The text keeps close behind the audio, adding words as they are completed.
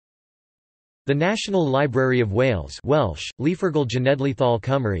The National Library of Wales Welsh, Lifergal Genedlaethol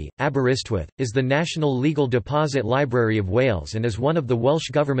Cymru, Aberystwyth, is the national legal deposit library of Wales and is one of the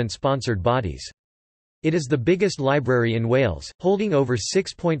Welsh government-sponsored bodies. It is the biggest library in Wales, holding over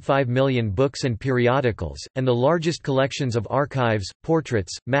 6.5 million books and periodicals, and the largest collections of archives,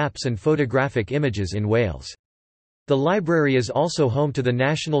 portraits, maps and photographic images in Wales. The library is also home to the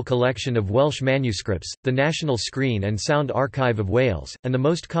National Collection of Welsh Manuscripts, the National Screen and Sound Archive of Wales, and the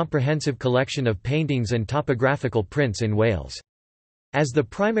most comprehensive collection of paintings and topographical prints in Wales. As the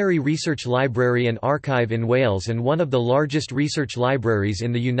primary research library and archive in Wales and one of the largest research libraries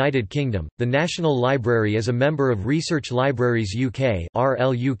in the United Kingdom, the National Library is a member of Research Libraries UK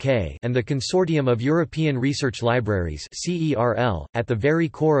and the Consortium of European Research Libraries (CERL). At the very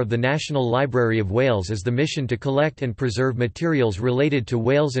core of the National Library of Wales is the mission to collect and preserve materials related to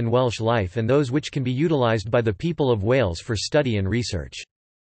Wales and Welsh life and those which can be utilised by the people of Wales for study and research.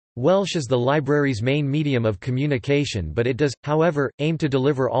 Welsh is the library's main medium of communication, but it does, however, aim to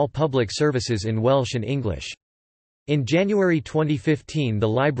deliver all public services in Welsh and English. In January 2015, the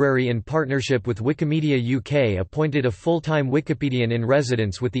library, in partnership with Wikimedia UK, appointed a full-time Wikipedian in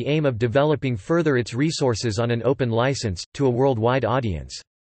residence with the aim of developing further its resources on an open license, to a worldwide audience.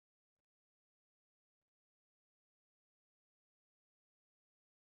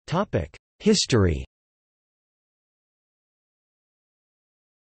 History.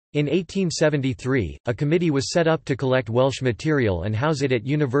 In 1873, a committee was set up to collect Welsh material and house it at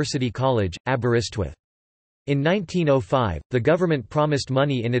University College, Aberystwyth. In 1905, the government promised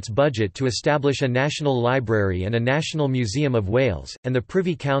money in its budget to establish a national library and a national museum of Wales, and the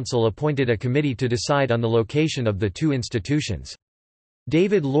Privy Council appointed a committee to decide on the location of the two institutions.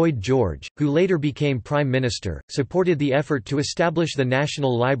 David Lloyd George, who later became Prime Minister, supported the effort to establish the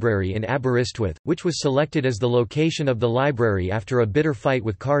National Library in Aberystwyth, which was selected as the location of the library after a bitter fight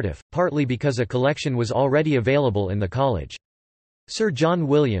with Cardiff, partly because a collection was already available in the college. Sir John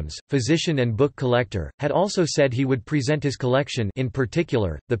Williams, physician and book collector, had also said he would present his collection, in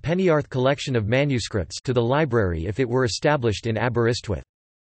particular, the Peniarth collection of manuscripts, to the library if it were established in Aberystwyth.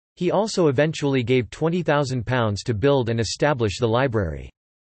 He also eventually gave £20,000 to build and establish the library.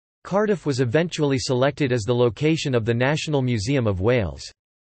 Cardiff was eventually selected as the location of the National Museum of Wales.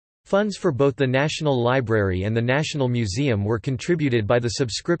 Funds for both the National Library and the National Museum were contributed by the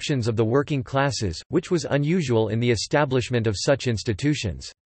subscriptions of the working classes, which was unusual in the establishment of such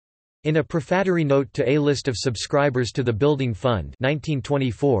institutions. In a prefatory note to a list of subscribers to the Building Fund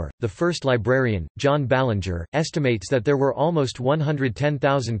 1924, the first librarian, John Ballinger, estimates that there were almost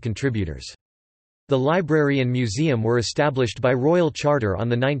 110,000 contributors. The library and museum were established by Royal Charter on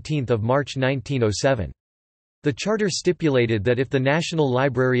 19 March 1907. The charter stipulated that if the National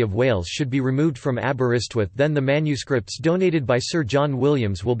Library of Wales should be removed from Aberystwyth, then the manuscripts donated by Sir John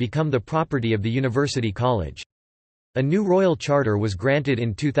Williams will become the property of the University College. A new royal charter was granted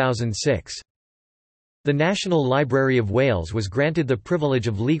in 2006. The National Library of Wales was granted the privilege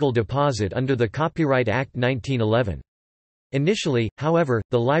of legal deposit under the Copyright Act 1911. Initially, however,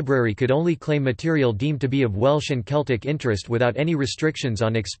 the library could only claim material deemed to be of Welsh and Celtic interest without any restrictions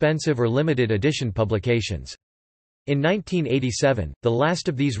on expensive or limited edition publications. In 1987, the last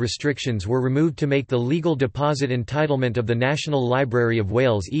of these restrictions were removed to make the legal deposit entitlement of the National Library of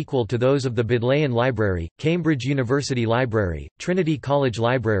Wales equal to those of the Bodleian Library, Cambridge University Library, Trinity College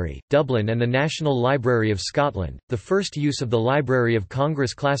Library, Dublin, and the National Library of Scotland. The first use of the Library of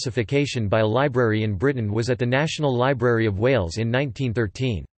Congress classification by a library in Britain was at the National Library of Wales in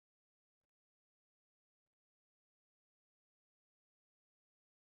 1913.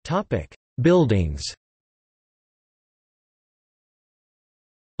 Topic: Buildings.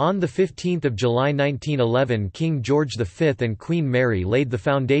 On 15 July 1911, King George V and Queen Mary laid the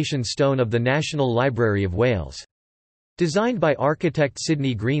foundation stone of the National Library of Wales. Designed by architect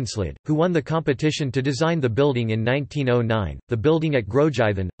Sidney Greenslade, who won the competition to design the building in 1909, the building at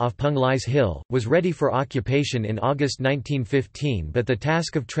Grogyddon, off Punglais Hill, was ready for occupation in August 1915, but the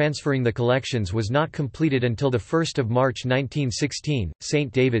task of transferring the collections was not completed until 1 March 1916,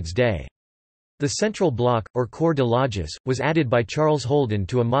 St. David's Day. The central block, or Corps de Logis, was added by Charles Holden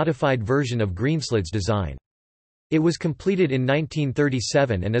to a modified version of Greenslade's design. It was completed in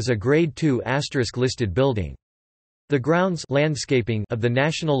 1937 and is a Grade II * listed building. The grounds landscaping of the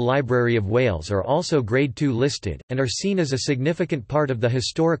National Library of Wales are also Grade II listed, and are seen as a significant part of the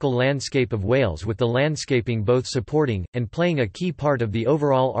historical landscape of Wales, with the landscaping both supporting, and playing a key part of the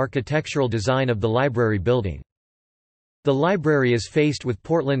overall architectural design of the library building. The library is faced with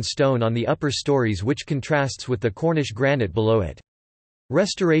Portland stone on the upper stories, which contrasts with the Cornish granite below it.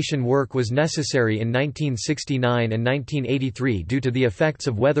 Restoration work was necessary in 1969 and 1983 due to the effects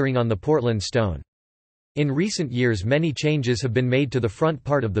of weathering on the Portland stone. In recent years many changes have been made to the front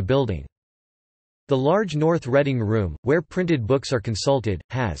part of the building. The large North Reading Room, where printed books are consulted,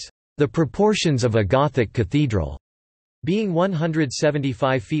 has the proportions of a Gothic cathedral, being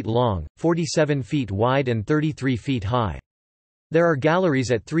 175 feet long, 47 feet wide and 33 feet high. There are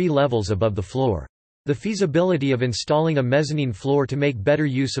galleries at 3 levels above the floor. The feasibility of installing a mezzanine floor to make better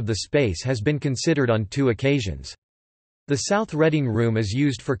use of the space has been considered on 2 occasions. The South Reading Room is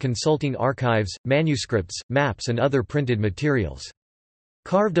used for consulting archives, manuscripts, maps and other printed materials.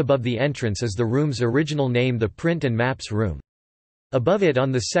 Carved above the entrance is the room's original name, the Print and Maps Room. Above it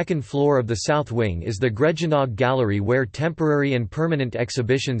on the second floor of the south wing is the Gregynog Gallery, where temporary and permanent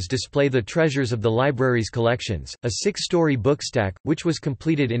exhibitions display the treasures of the library's collections. A 6-story bookstack, which was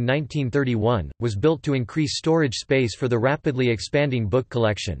completed in 1931, was built to increase storage space for the rapidly expanding book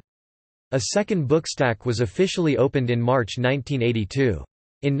collection. A second bookstack was officially opened in March 1982.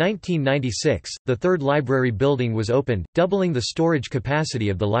 In 1996, the third library building was opened, doubling the storage capacity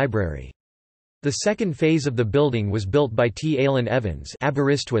of the library. The second phase of the building was built by T. Aylin Evans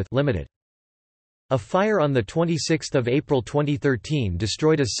Aberystwyth Limited. A fire on 26 April 2013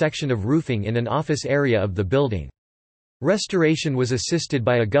 destroyed a section of roofing in an office area of the building. Restoration was assisted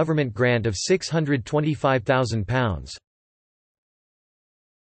by a government grant of £625,000.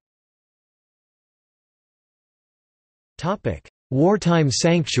 Wartime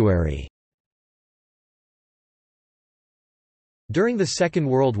sanctuary. During the Second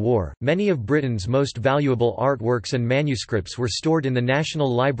World War, many of Britain's most valuable artworks and manuscripts were stored in the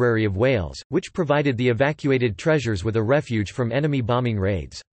National Library of Wales, which provided the evacuated treasures with a refuge from enemy bombing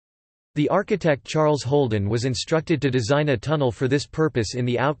raids. The architect Charles Holden was instructed to design a tunnel for this purpose in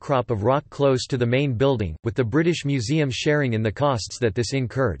the outcrop of rock close to the main building, with the British Museum sharing in the costs that this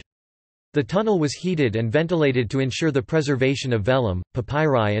incurred. The tunnel was heated and ventilated to ensure the preservation of vellum,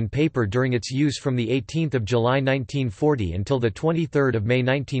 papyri and paper during its use from 18 July 1940 until 23 May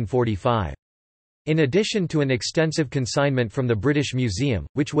 1945. In addition to an extensive consignment from the British Museum,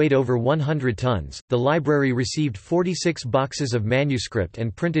 which weighed over 100 tons, the library received 46 boxes of manuscript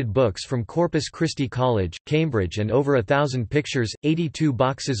and printed books from Corpus Christi College, Cambridge, and over 1,000 pictures, 82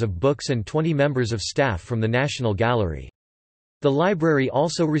 boxes of books and 20 members of staff from the National Gallery. The library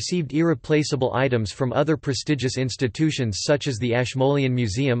also received irreplaceable items from other prestigious institutions such as the Ashmolean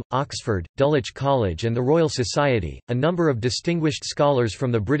Museum, Oxford, Dulwich College, and the Royal Society. A number of distinguished scholars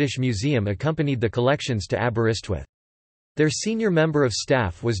from the British Museum accompanied the collections to Aberystwyth. Their senior member of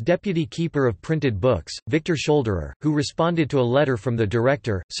staff was Deputy Keeper of Printed Books, Victor Scholderer, who responded to a letter from the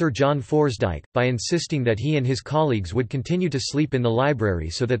director, Sir John Forsdyke, by insisting that he and his colleagues would continue to sleep in the library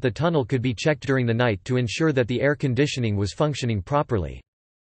so that the tunnel could be checked during the night to ensure that the air conditioning was functioning properly.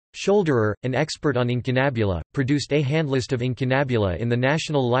 Scholderer, an expert on Incunabula, produced a handlist of Incunabula in the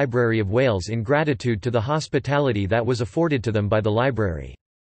National Library of Wales in gratitude to the hospitality that was afforded to them by the library.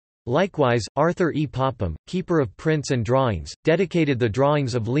 Likewise, Arthur E. Popham, keeper of prints and drawings, dedicated the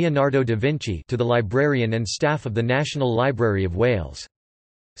drawings of Leonardo da Vinci to the librarian and staff of the National Library of Wales.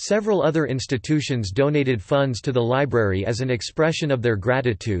 Several other institutions donated funds to the library as an expression of their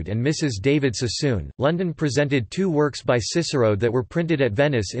gratitude, and Mrs. David Sassoon, London presented 2 works by Cicero that were printed at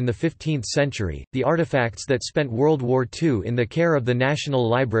Venice in the 15th century. The artifacts that spent World War II in the care of the National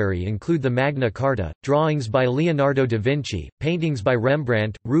Library include the Magna Carta, drawings by Leonardo da Vinci, paintings by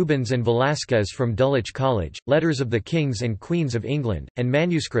Rembrandt, Rubens and Velázquez from Dulwich College, letters of the kings and queens of England, and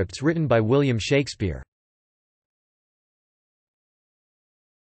manuscripts written by William Shakespeare.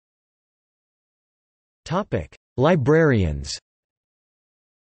 Librarians.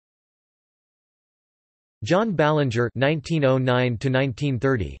 John Ballinger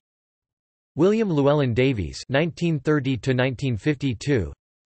 (1909–1930), William Llewellyn Davies (1930–1952),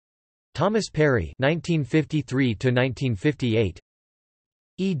 Thomas Perry (1953–1958),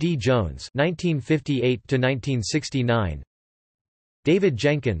 E. D. Jones (1958–1969), David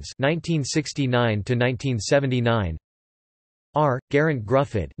Jenkins (1969–1979). R. Geraint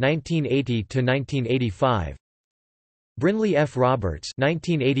Gruffydd (1980–1985), Brinley F. Roberts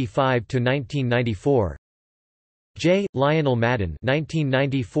 (1985–1994), J. Lionel Madden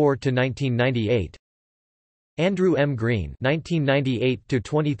 (1994–1998), Andrew M. Green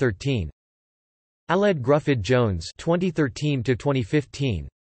 (1998–2013), Aled Gruffydd Jones (2013–2015).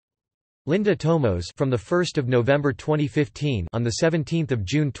 Linda Tomos from 1 November 2015 on 17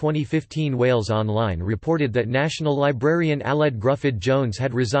 June 2015 Wales Online reported that National Librarian Aled Gruffydd Jones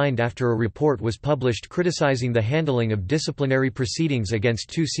had resigned after a report was published criticising the handling of disciplinary proceedings against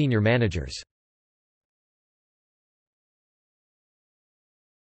 2 senior managers.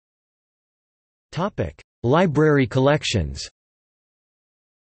 Library collections.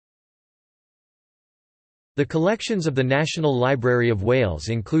 The collections of the National Library of Wales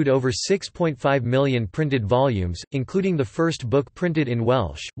include over 6.5 million printed volumes, including the first book printed in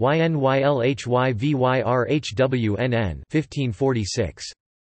Welsh, Ynylhyvyhrhwnn 1546.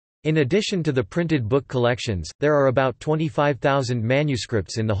 In addition to the printed book collections, there are about 25,000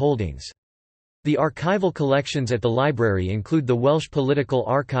 manuscripts in the holdings. The archival collections at the library include the Welsh Political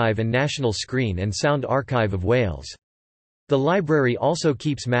Archive and National Screen and Sound Archive of Wales. The library also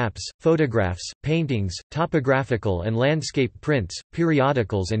keeps maps, photographs, paintings, topographical and landscape prints,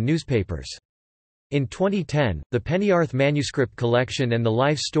 periodicals and newspapers. In 2010, the Peniarth Manuscript Collection and the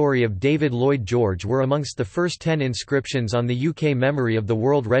life story of David Lloyd George were amongst the first 10 inscriptions on the UK Memory of the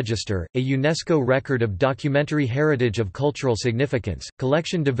World Register, a UNESCO record of documentary heritage of cultural significance.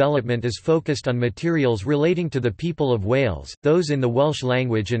 Collection development is focused on materials relating to the people of Wales, those in the Welsh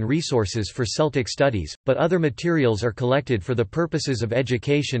language and resources for Celtic studies, but other materials are collected for the purposes of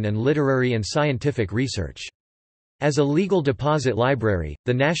education and literary and scientific research. As a legal deposit library,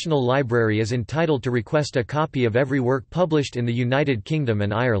 the National Library is entitled to request a copy of every work published in the United Kingdom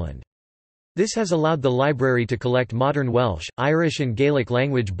and Ireland. This has allowed the library to collect modern Welsh, Irish and Gaelic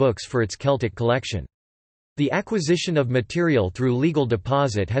language books for its Celtic collection. The acquisition of material through legal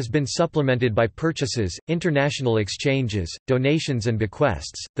deposit has been supplemented by purchases, international exchanges, donations and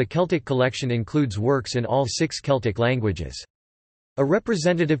bequests. The Celtic collection includes works in all 6 Celtic languages. A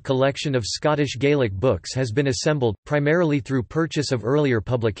representative collection of Scottish Gaelic books has been assembled, primarily through purchase of earlier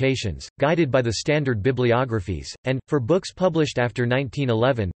publications, guided by the standard bibliographies, and, for books published after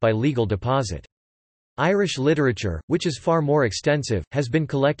 1911, by legal deposit. Irish literature, which is far more extensive, has been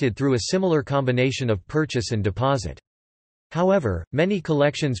collected through a similar combination of purchase and deposit. However, many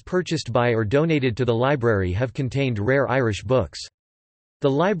collections purchased by or donated to the library have contained rare Irish books. The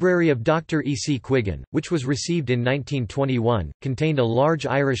Library of Dr. E. C. Quiggin, which was received in 1921, contained a large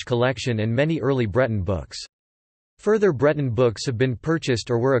Irish collection and many early Breton books. Further Breton books have been purchased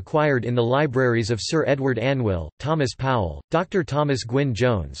or were acquired in the libraries of Sir Edward Anwyl, Thomas Powell, Dr. Thomas Gwyn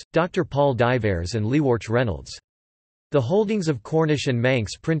Jones, Dr. Paul Divers and Lewarch Reynolds. The holdings of Cornish and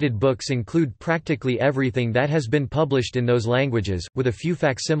Manx printed books include practically everything that has been published in those languages, with a few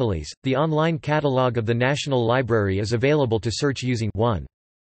facsimiles. The online catalogue of the National Library is available to search using 1.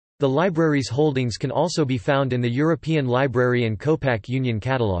 The library's holdings can also be found in the European Library and Copac Union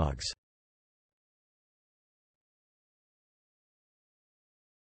catalogues.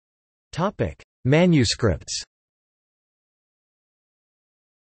 Topic: Manuscripts.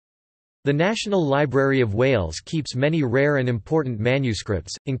 The National Library of Wales keeps many rare and important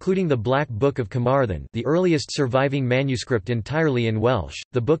manuscripts, including the Black Book of Carmarthen, the earliest surviving manuscript entirely in Welsh,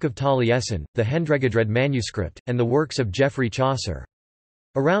 the Book of Taliesin, the Hendregadred manuscript, and the works of Geoffrey Chaucer.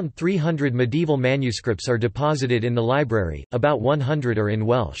 Around 300 medieval manuscripts are deposited in the library, about 100 are in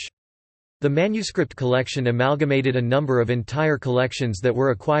Welsh. The manuscript collection amalgamated a number of entire collections that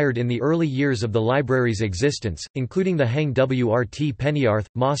were acquired in the early years of the library's existence, including the Cwrt Peniarth,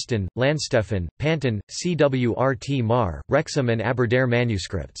 Mostyn, Llanstephan, Panton, Cwrtmawr, Wrexham and Aberdare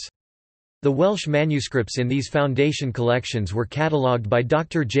manuscripts. The Welsh manuscripts in these foundation collections were catalogued by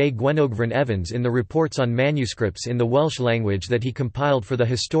Dr. J. Gwenogfran Evans in the Reports on Manuscripts in the Welsh language that he compiled for the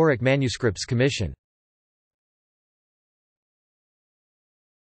Historic Manuscripts Commission.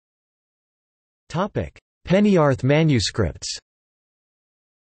 Peniarth Manuscripts.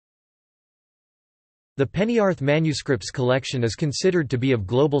 The Peniarth Manuscripts collection is considered to be of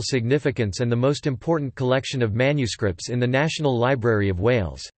global significance and the most important collection of manuscripts in the National Library of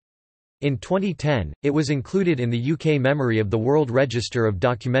Wales. In 2010, it was included in the UK Memory of the World Register of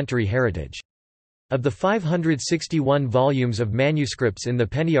Documentary Heritage. Of the 561 volumes of manuscripts in the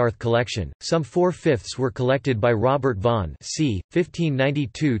Peniarth collection, some 4/5 were collected by Robert Vaughan c.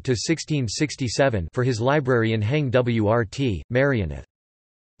 1592–1667 for his library in Cwrt, Merioneth.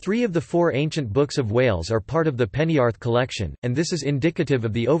 3 of the 4 ancient books of Wales are part of the Peniarth collection, and this is indicative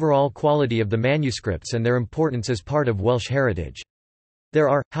of the overall quality of the manuscripts and their importance as part of Welsh heritage. There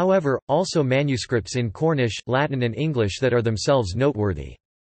are, however, also manuscripts in Cornish, Latin and English that are themselves noteworthy.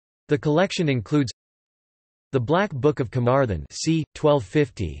 The collection includes the Black Book of Carmarthen c.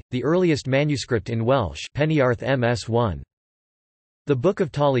 1250, the earliest manuscript in Welsh, Peniarth MS1. The Book of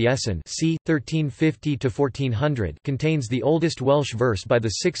Taliesin c. 1350–1400 contains the oldest Welsh verse by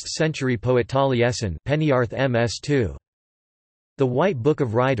the 6th-century poet Taliesin, Peniarth MS2. The White Book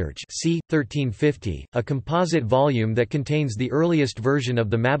of Rhydderch c. 1350, a composite volume that contains the earliest version of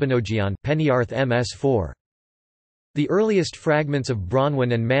the Mabinogion, Peniarth MS4. The earliest fragments of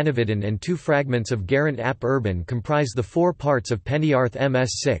Bronwyn and Manawydan and 2 fragments of Geraint ap Urban comprise the 4 parts of Peniarth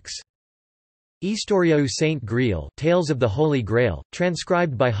MS6. Historiae Saint Grial, Tales of the Holy Grail,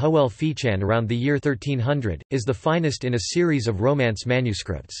 transcribed by Howell Fichan around the year 1300, is the finest in a series of Romance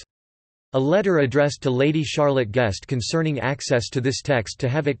manuscripts. A letter addressed to Lady Charlotte Guest concerning access to this text to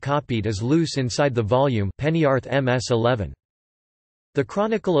have it copied is loose inside the volume Peniarth MS 11. The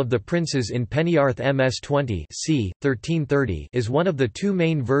Chronicle of the Princes in Peniarth MS 20 c. 1330 is one of the two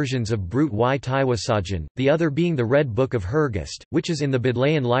main versions of Brut y Tywasajan, the other being the Red Book of Hurgest, which is in the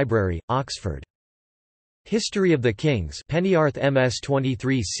Bodleian Library, Oxford. History of the Kings Peniarth MS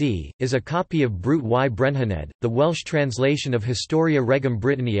 23 c. is a copy of Brut y Brenhined, the Welsh translation of Historia Regum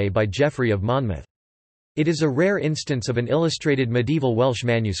Britanniae by Geoffrey of Monmouth. It is a rare instance of an illustrated medieval Welsh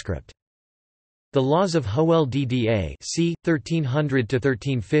manuscript. The Laws of Howell Dda c.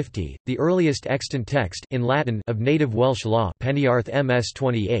 1300–1350, the earliest extant text in Latin of native Welsh law Peniarth MS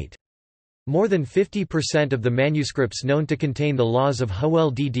 28. More than 50% of the manuscripts known to contain the Laws of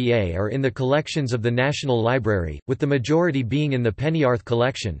Howell Dda are in the collections of the National Library, with the majority being in the Peniarth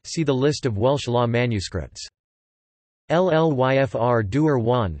Collection. See the list of Welsh law manuscripts. Llyfr Dŵr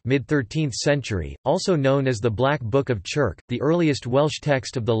Wan mid-13th century, also known as the Black Book of Chirk, the earliest Welsh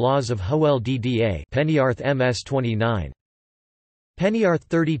text of the Laws of Howell Dda Peniarth MS 29. Peniarth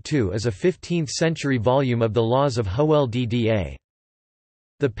 32 is a 15th-century volume of the Laws of Howell Dda.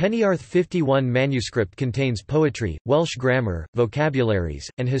 The Peniarth 51 manuscript contains poetry, Welsh grammar, vocabularies,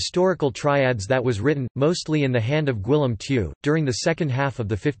 and historical triads that was written, mostly in the hand of Gwilym Tew, during the second half of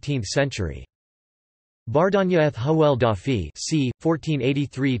the 15th century. Barddoniaeth Howell Dafi c.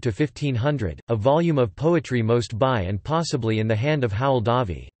 1483–1500, a volume of poetry most by and possibly in the hand of Howell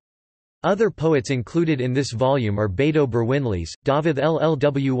Davi. Other poets included in this volume are Bedo Berwinlys, Dafydd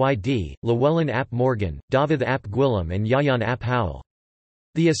Llwyd, Llewellyn ap Morgan, Dafydd ap Gwilym and Ieuan ap Howell.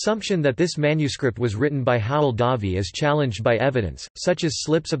 The assumption that this manuscript was written by Howell Davi is challenged by evidence, such as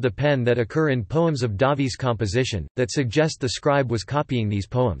slips of the pen that occur in poems of Davies' composition, that suggest the scribe was copying these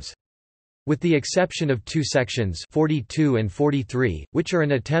poems. With the exception of two sections 42 and 43, which are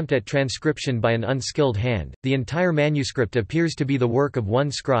an attempt at transcription by an unskilled hand, the entire manuscript appears to be the work of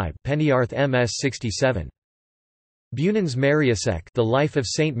one scribe Peniarth MS 67. Bunan's Mariusec, The Life of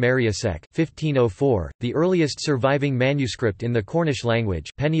Saint Mariusec 1504, the earliest surviving manuscript in the Cornish language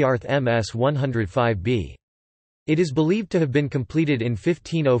Peniarth MS 105b. It is believed to have been completed in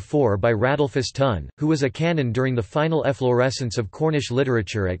 1504 by Radulfus Tun, who was a canon during the final efflorescence of Cornish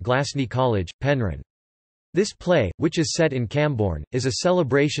literature at Glasney College, Penryn. This play, which is set in Camborne, is a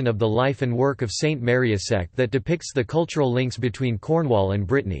celebration of the life and work of Saint Mariusec that depicts the cultural links between Cornwall and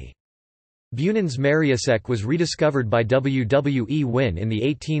Brittany. Bunan's Mariusec was rediscovered by W. W. E. Wynne in the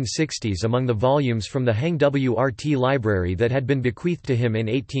 1860s among the volumes from the Heng-Wrt library that had been bequeathed to him in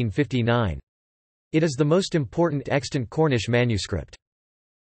 1859. It is the most important extant Cornish manuscript.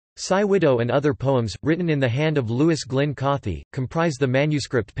 Cy Widow and other poems, written in the hand of Lewis Glyn Cothey, comprise the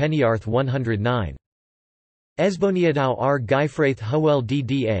manuscript Peniarth 109. Esboniadau ar Gyfraith Howell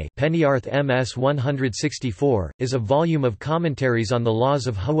Dda Peniarth MS 164, is a volume of commentaries on the Laws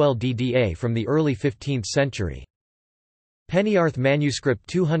of Howell Dda from the early 15th century. Peniarth Manuscript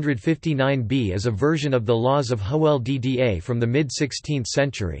 259b is a version of the Laws of Howell Dda from the mid-16th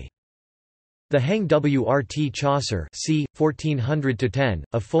century. The Heng-Wrt Chaucer c. 1400–10,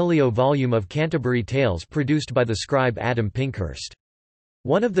 a folio volume of Canterbury Tales produced by the scribe Adam Pinkhurst.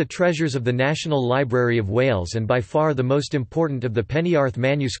 One of the treasures of the National Library of Wales and by far the most important of the Peniarth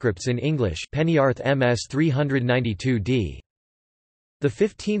manuscripts in English Peniarth MS 392d. The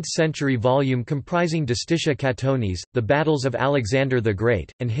 15th-century volume comprising Justitia Catonis, The Battles of Alexander the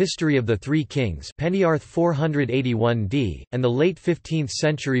Great, and History of the Three Kings Peniarth 481d, and the late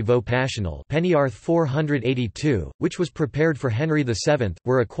 15th-century Vaux Passional Peniarth 482, which was prepared for Henry VII,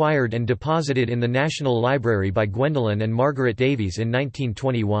 were acquired and deposited in the National Library by Gwendolyn and Margaret Davies in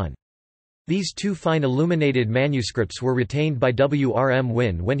 1921. These two fine illuminated manuscripts were retained by W. R. M.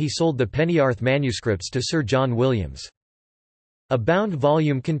 Wynne when he sold the Peniarth manuscripts to Sir John Williams. A bound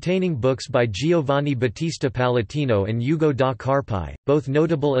volume containing books by Giovanni Battista Palatino and Ugo da Carpi, both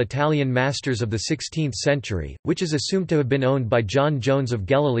notable Italian masters of the 16th century, which is assumed to have been owned by John Jones of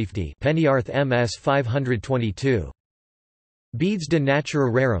Gelaliftey Peniarth MS 522. Bedes de Natura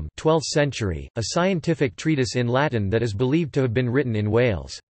Rerum 12th century, a scientific treatise in Latin that is believed to have been written in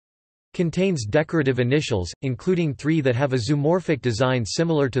Wales. Contains decorative initials, including three that have a zoomorphic design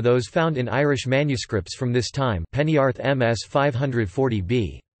similar to those found in Irish manuscripts from this time Peniarth MS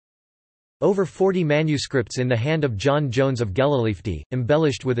 540b. Over 40 manuscripts in the hand of John Jones of Gelaliftey,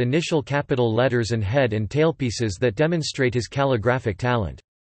 embellished with initial capital letters and head and tailpieces that demonstrate his calligraphic talent.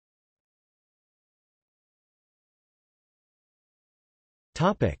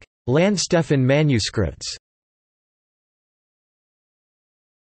 Llanstephan Manuscripts.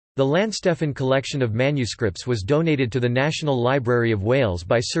 The Llanstephan collection of manuscripts was donated to the National Library of Wales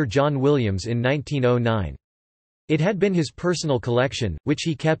by Sir John Williams in 1909. It had been his personal collection, which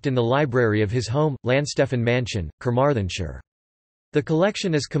he kept in the library of his home, Llanstephan Mansion, Carmarthenshire. The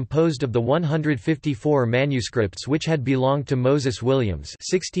collection is composed of the 154 manuscripts which had belonged to Moses Williams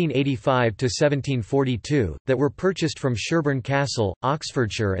 (1685–1742) that were purchased from Sherborne Castle,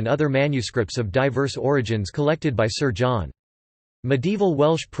 Oxfordshire, and other manuscripts of diverse origins collected by Sir John. Medieval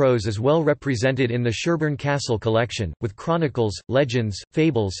Welsh prose is well represented in the Sherborne Castle collection, with chronicles, legends,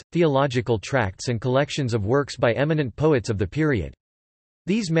 fables, theological tracts and collections of works by eminent poets of the period.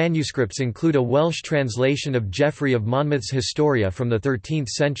 These manuscripts include a Welsh translation of Geoffrey of Monmouth's Historia from the 13th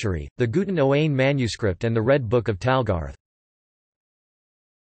century, the Guten Owain manuscript and the Red Book of Talgarth.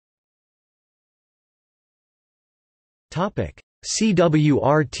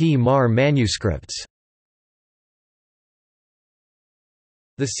 Cwrtmawr Manuscripts.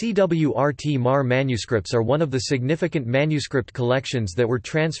 The Cwrtmawr manuscripts are one of the significant manuscript collections that were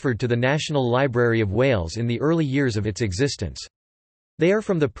transferred to the National Library of Wales in the early years of its existence. They are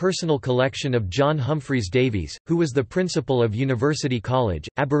from the personal collection of John Humphreys Davies, who was the principal of University College,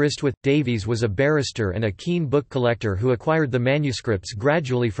 Aberystwyth. Davies was a barrister and a keen book collector who acquired the manuscripts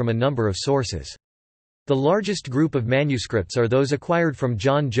gradually from a number of sources. The largest group of manuscripts are those acquired from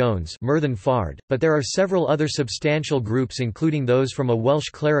John Jones, Merthin Fard, but there are several other substantial groups including those from a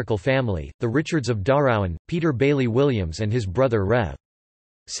Welsh clerical family, the Richards of Darrowan, Peter Bailey Williams and his brother Rev.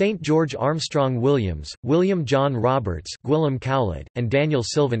 St. George Armstrong Williams, William John Roberts, Gwilym Cowled, and Daniel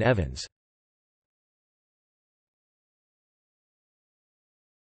Sylvan Evans.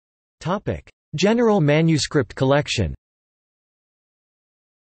 General manuscript collection.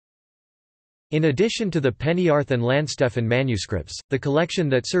 In addition to the Peniarth and Llanstephan manuscripts, the collection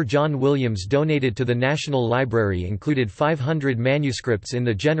that Sir John Williams donated to the National Library included 500 manuscripts in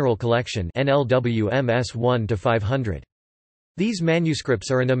the General Collection NLWMS 1–500. These manuscripts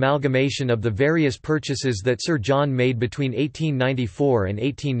are an amalgamation of the various purchases that Sir John made between 1894 and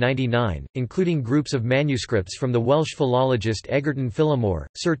 1899, including groups of manuscripts from the Welsh philologist Egerton Phillimore,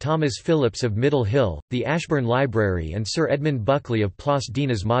 Sir Thomas Phillips of Middle Hill, the Ashbourne Library and Sir Edmund Buckley of Plas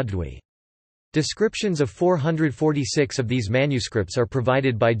Dinas Modwy. Descriptions of 446 of these manuscripts are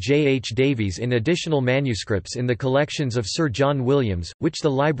provided by J. H. Davies in additional manuscripts in the collections of Sir John Williams, which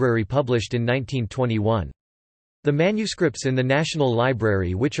the library published in 1921. The manuscripts in the National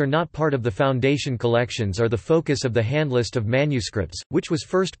Library which are not part of the Foundation collections are the focus of the Handlist of Manuscripts, which was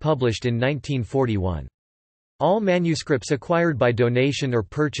first published in 1941. All manuscripts acquired by donation or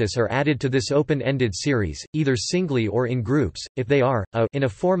purchase are added to this open-ended series, either singly or in groups, if they are, in a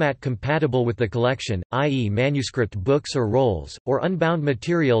format compatible with the collection, i.e. manuscript books or rolls, or unbound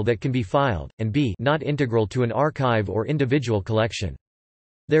material that can be filed, and b. not integral to an archive or individual collection.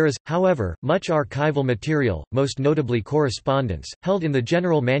 There is, however, much archival material, most notably correspondence, held in the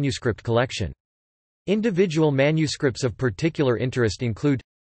general manuscript collection. Individual manuscripts of particular interest include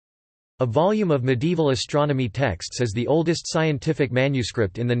a volume of medieval astronomy texts is the oldest scientific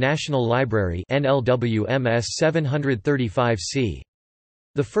manuscript in the National Library NLWMS 735c.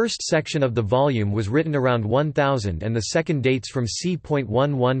 The first section of the volume was written around 1000 and the second dates from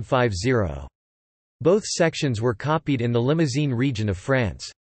c.1150. Both sections were copied in the Limousin region of France.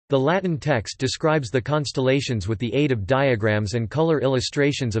 The Latin text describes the constellations with the aid of diagrams and color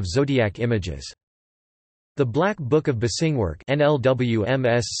illustrations of zodiac images. The Black Book of Basingwerk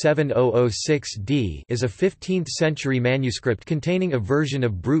NLWMS 7006d is a 15th-century manuscript containing a version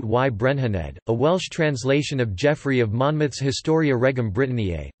of Brut y Brenhinedd, a Welsh translation of Geoffrey of Monmouth's Historia Regum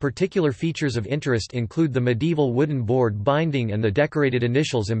Britanniae. Particular features of interest include the medieval wooden board binding and the decorated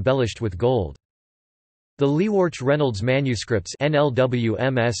initials embellished with gold. The Llanstephan Reynolds manuscripts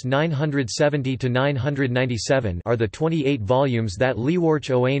NLWMS 970–997 are the 28 volumes that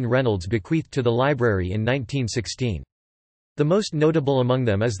Llanstephan Owain Reynolds bequeathed to the library in 1916. The most notable among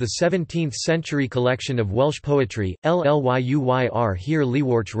them is the 17th-century collection of Welsh poetry, Llywyr here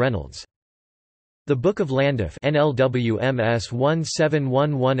Llanstephan Reynolds. The Book of Llandaff NLWMS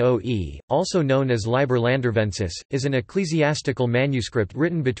 17110e, also known as Liber Landervensis, is an ecclesiastical manuscript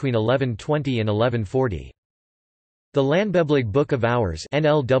written between 1120 and 1140. The Llanbeblig Book of Hours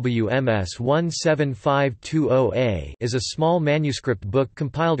NLWMS 17520a is a small manuscript book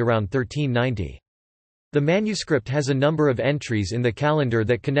compiled around 1390. The manuscript has a number of entries in the calendar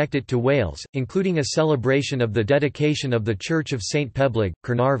that connect it to Wales, including a celebration of the dedication of the Church of St Peblig,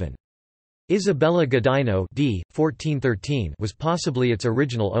 Carnarvon. Isabella Godino d. 1413 was possibly its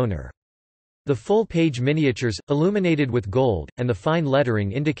original owner. The full-page miniatures, illuminated with gold, and the fine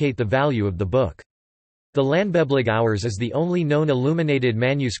lettering indicate the value of the book. The Llanbeblig Hours is the only known illuminated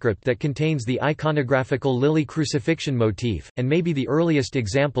manuscript that contains the iconographical lily crucifixion motif, and may be the earliest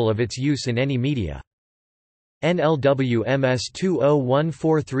example of its use in any media. NLWMS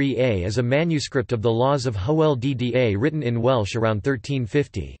 20143A is a manuscript of the Laws of Hywel Dda written in Welsh around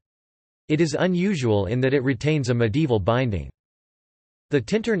 1350. It is unusual in that it retains a medieval binding. The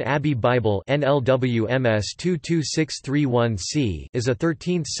Tintern Abbey Bible NLWMS 22631C is a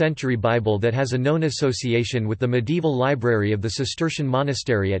 13th-century Bible that has a known association with the medieval library of the Cistercian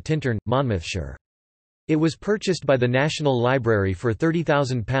monastery at Tintern, Monmouthshire. It was purchased by the National Library for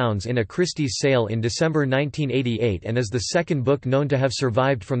 £30,000 in a Christie's sale in December 1988 and is the second book known to have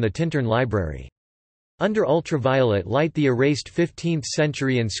survived from the Tintern Library. Under ultraviolet light, the erased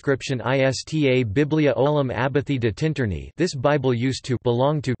 15th-century inscription Ista Biblia Olim Abbathi de Tinterni, this Bible used to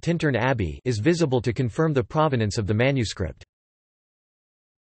belong to Tintern Abbey, is visible to confirm the provenance of the manuscript.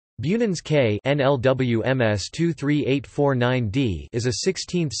 Bunans K NLWMS 23849D is a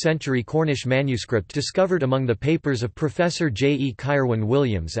 16th-century Cornish manuscript discovered among the papers of Professor J. E. Caerwyn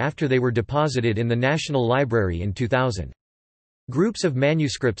Williams after they were deposited in the National Library in 2000. Groups of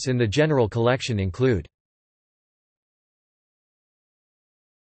manuscripts in the general collection include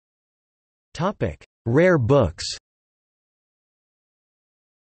Rare books.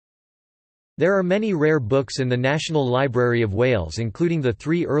 There are many rare books in the National Library of Wales, including the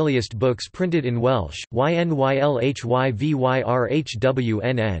three earliest books printed in Welsh,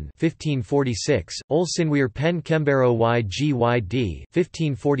 Ynylhyvyhrhnn 1546, Ol Synwyr Pen Cembero Ygyd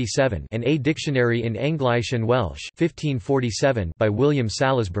 1547, and A Dictionary in English and Welsh 1547 by William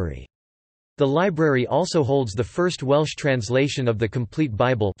Salisbury. The library also holds the first Welsh translation of the Complete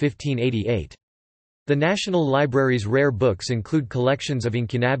Bible 1588. The National Library's rare books include collections of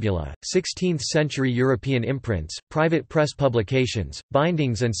Incunabula, 16th-century European imprints, private press publications,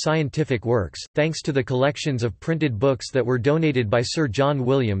 bindings and scientific works. Thanks to the collections of printed books that were donated by Sir John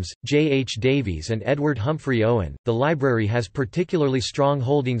Williams, J. H. Davies and Edward Humphrey Owen, the library has particularly strong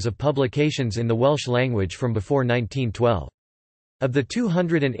holdings of publications in the Welsh language from before 1912. Of the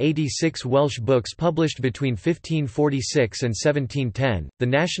 286 Welsh books published between 1546 and 1710, the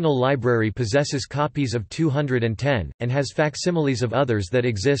National Library possesses copies of 210, and has facsimiles of others that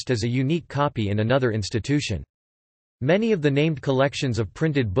exist as a unique copy in another institution. Many of the named collections of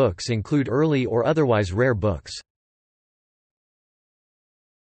printed books include early or otherwise rare books.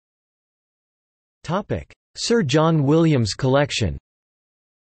 Sir John Williams Collection.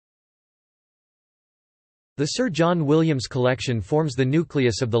 The Sir John Williams Collection forms the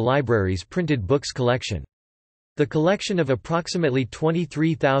nucleus of the library's printed books collection. The collection of approximately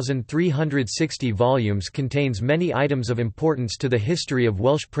 23,360 volumes contains many items of importance to the history of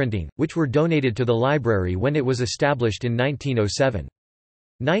Welsh printing, which were donated to the library when it was established in 1907.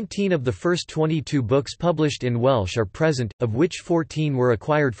 19 of the first 22 books published in Welsh are present, of which 14 were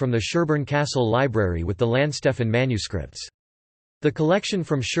acquired from the Sherborne Castle Library with the Llanstephan Manuscripts. The collection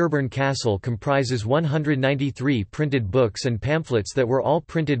from Sherborne Castle comprises 193 printed books and pamphlets that were all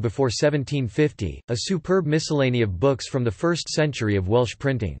printed before 1750, a superb miscellany of books from the 1st century of Welsh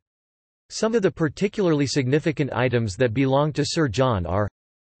printing. Some of the particularly significant items that belong to Sir John are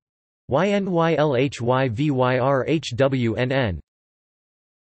Ynylhyvyhrhnn.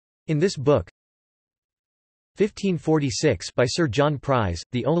 In this book, 1546 by Sir John Pryse,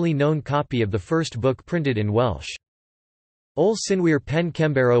 the only known copy of the first book printed in Welsh. Ol Synwyr Pen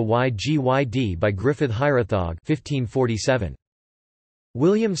Cembero Ygyd by Griffith Hiraethog 1547.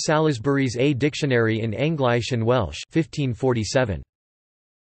 William Salisbury's A Dictionary in English and Welsh 1547.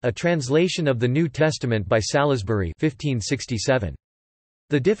 A translation of the New Testament by Salisbury 1567.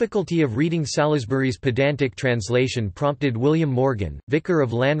 The difficulty of reading Salisbury's pedantic translation prompted William Morgan, vicar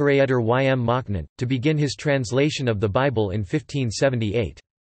of Llanrhaeadr ym Machnant, to begin his translation of the Bible in 1578.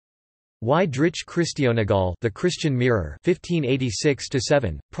 Y Drych Christionegol, The Christian Mirror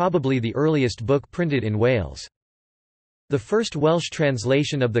 1586–7, probably the earliest book printed in Wales. The first Welsh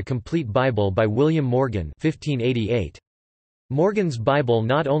translation of the Complete Bible by William Morgan 1588. Morgan's Bible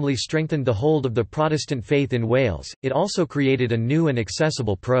not only strengthened the hold of the Protestant faith in Wales, it also created a new and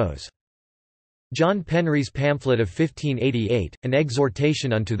accessible prose. John Penrice's pamphlet of 1588, An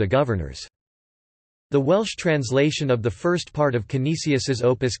Exhortation unto the Governors. The Welsh translation of the first part of Canisius's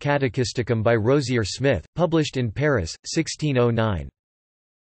Opus Catechisticum by Rosier Smith, published in Paris, 1609.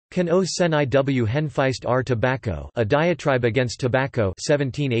 Can o Seni w Henfeist ar Tobacco, A Diatribe Against Tobacco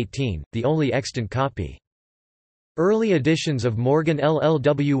 1718, the only extant copy. Early editions of Morgan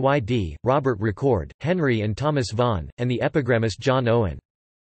Llwyd, Robert Record, Henry and Thomas Vaughan, and the epigrammist John Owen.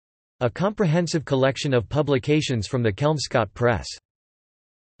 A comprehensive collection of publications from the Kelmscott Press.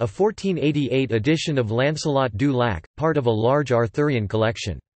 A 1488 edition of Lancelot du Lac, part of a large Arthurian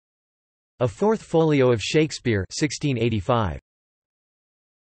collection. A fourth folio of Shakespeare 1685.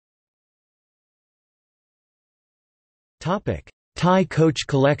 Ty Coch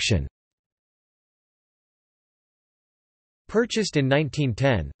Collection. Purchased in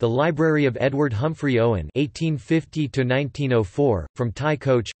 1910, the library of Edward Humphrey Owen (1850–1904) from Ty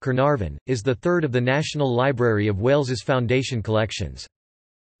Coch, Carnarvon, is the third of the National Library of Wales's Foundation collections.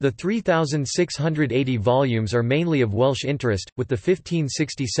 The 3,680 volumes are mainly of Welsh interest, with the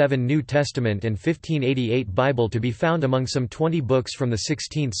 1567 New Testament and 1588 Bible to be found among some 20 books from the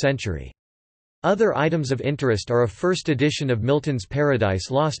 16th century. Other items of interest are a first edition of Milton's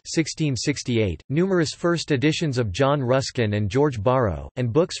Paradise Lost 1668, numerous first editions of John Ruskin and George Borrow,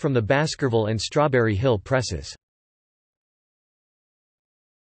 and books from the Baskerville and Strawberry Hill presses.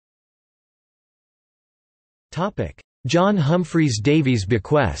 John Humphreys Davies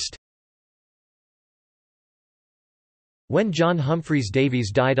bequest. When John Humphreys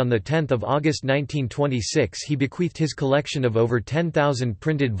Davies died on 10 August 1926, he bequeathed his collection of over 10,000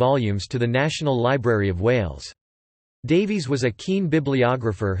 printed volumes to the National Library of Wales. Davies was a keen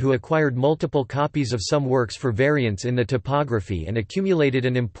bibliographer who acquired multiple copies of some works for variants in the typography and accumulated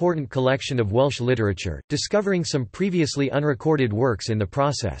an important collection of Welsh literature, discovering some previously unrecorded works in the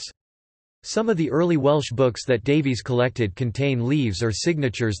process. Some of the early Welsh books that Davies collected contain leaves or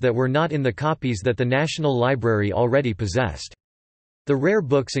signatures that were not in the copies that the National Library already possessed. The rare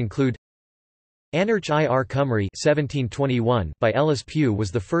books include Anarch ir Cymru 1721 by Ellis Pugh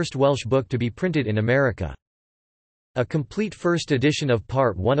was the first Welsh book to be printed in America. A complete first edition of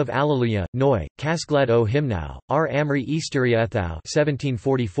Part 1 of Alleluia, Noi, Casgled o Hymnau, ar Amri Easteria Ethau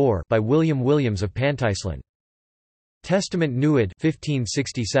 1744 by William Williams of Pantyslan. Testament Nuad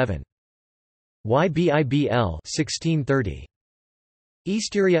 1567. Ybibl 1630.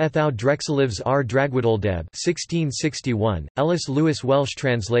 Easteria Ethau Drexelivs r Dragwadoldeb 1661, Ellis Lewis Welsh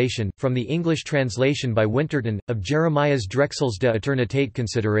translation, from the English translation by Winterton, of Jeremiah's Drexels de Eternitate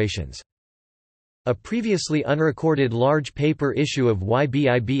Considerations. A previously unrecorded large paper issue of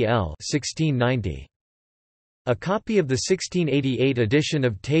Ybibl 1690. A copy of the 1688 edition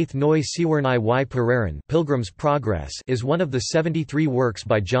of Taith Noi Siwernai y Pererin Pilgrim's Progress is one of the 73 works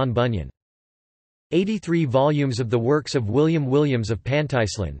by John Bunyan. 83 volumes of the works of William Williams of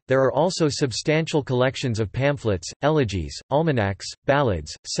Pantyslan. There are also substantial collections of pamphlets, elegies, almanacs,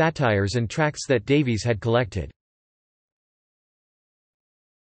 ballads, satires and tracts that Davies had collected.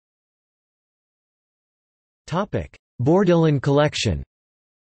 Bourdillon Collection.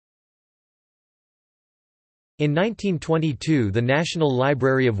 In 1922 the National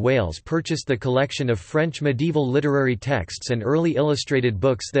Library of Wales purchased the collection of French medieval literary texts and early illustrated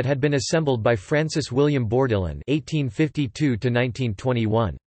books that had been assembled by Francis William Bourdillon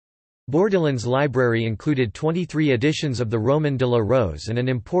 (1852–1921). Bourdillon's library included 23 editions of the Roman de la Rose and an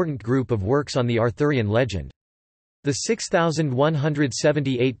important group of works on the Arthurian legend. The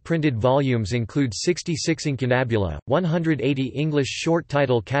 6,178 printed volumes include 66 Incunabula, 180 English short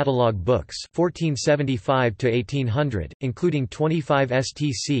title catalogue books 1475–1800, including 25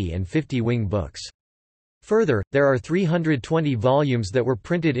 STC and 50 wing books. Further, there are 320 volumes that were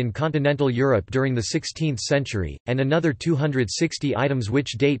printed in continental Europe during the 16th century, and another 260 items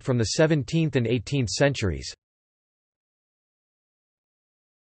which date from the 17th and 18th centuries.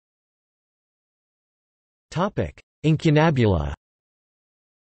 Incunabula.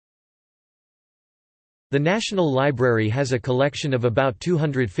 The National Library has a collection of about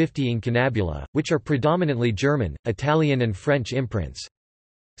 250 incunabula, which are predominantly German, Italian and French imprints.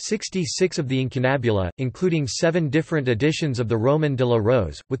 66 of the incunabula, including 7 different editions of the Roman de la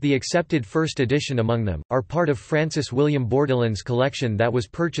Rose, with the accepted first edition among them, are part of Francis William Bourdillon's collection that was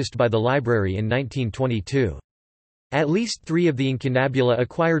purchased by the library in 1922. At least 3 of the incunabula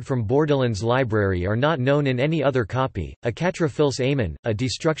acquired from Bourdillon's library are not known in any other copy, a Catrafils Amen, a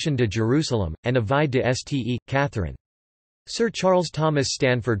Destruction de Jerusalem, and a Vie de Ste. Catherine. Sir Charles Thomas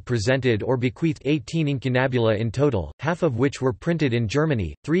Stanford presented or bequeathed 18 incunabula in total, half of which were printed in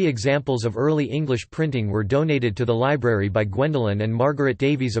Germany. 3 examples of early English printing were donated to the library by Gwendolen and Margaret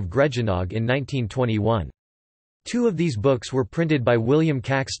Davies of Gregenog in 1921. 2 of these books were printed by William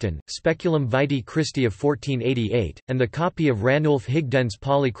Caxton, Speculum Vitae Christi of 1488, and the copy of Ranulf Higden's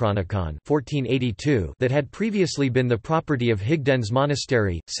Polychronicon 1482 that had previously been the property of Higden's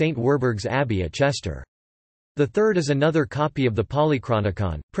Monastery, St. Werburgh's Abbey at Chester. The third is another copy of the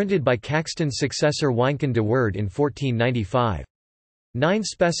Polychronicon, printed by Caxton's successor Wynkyn de Worde in 1495. 9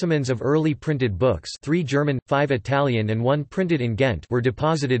 specimens of early printed books, 3 German, 5 Italian and 1 printed in Ghent, were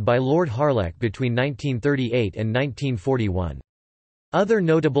deposited by Lord Harlech between 1938 and 1941. Other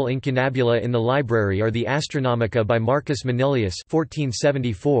notable incunabula in the library are the Astronomica by Marcus Manilius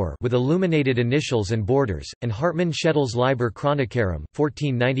 (1474) with illuminated initials and borders, and Hartmann Scheddel's Liber Chronicarum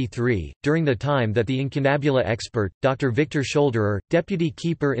 (1493). During the time that the incunabula expert, Dr. Victor Scholderer, deputy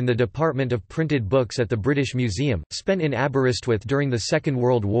keeper in the Department of Printed Books at the British Museum, spent in Aberystwyth during the Second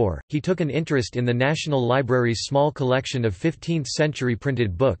World War, he took an interest in the National Library's small collection of 15th-century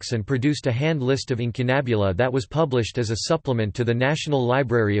printed books and produced a hand list of incunabula that was published as a supplement to the National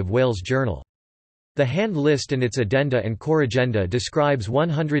Library of Wales Journal. The hand list and its addenda and corrigenda describes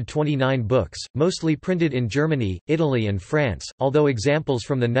 129 books, mostly printed in Germany, Italy and France, although examples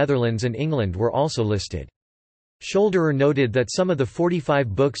from the Netherlands and England were also listed. Scholderer noted that some of the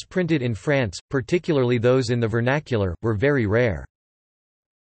 45 books printed in France, particularly those in the vernacular, were very rare.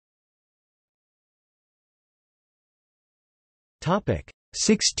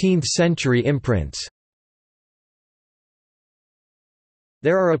 16th-century imprints.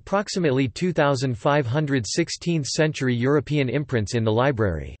 There are approximately 2,500 16th-century European imprints in the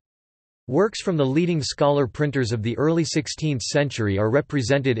library. Works from the leading scholar printers of the early 16th century are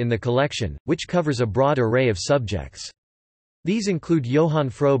represented in the collection, which covers a broad array of subjects. These include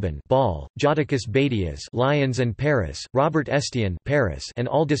Johann Froben, Ball, Jodocus Badius, Lyons and Paris, Robert Estienne, Paris, and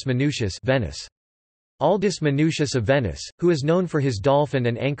Aldus Manutius, Venice. Aldus Manutius of Venice, who is known for his dolphin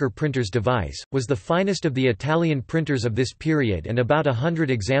and anchor printer's device, was the finest of the Italian printers of this period, and about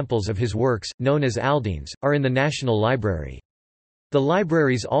 100 examples of his works, known as Aldines, are in the National Library. The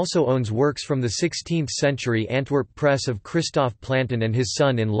libraries also owns works from the 16th-century Antwerp press of Christoph Plantin and his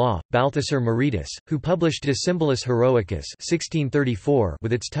son-in-law, Balthasar Meritus, who published De Symbolis Heroicus 1634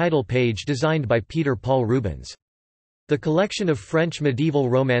 with its title page designed by Peter Paul Rubens. The collection of French medieval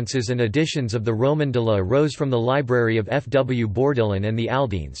romances and editions of the Roman de la Rose from the library of F. W. Bourdillon and the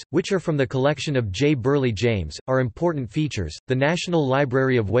Aldines, which are from the collection of J. Burley James, are important features. The National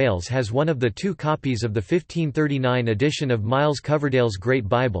Library of Wales has one of the 2 copies of the 1539 edition of Miles Coverdale's Great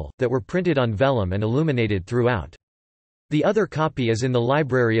Bible, that were printed on vellum and illuminated throughout. The other copy is in the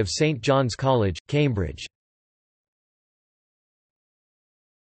library of St. John's College, Cambridge.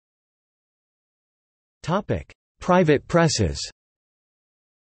 Private presses.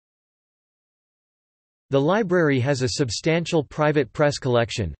 The library has a substantial private press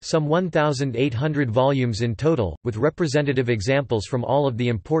collection, some 1,800 volumes in total, with representative examples from all of the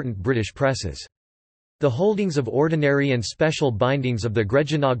important British presses. The holdings of ordinary and special bindings of the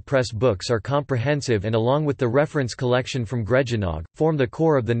Gregynog Press books are comprehensive and, along with the reference collection from Gregynog, form the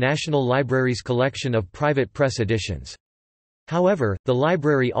core of the National Library's collection of private press editions. However, the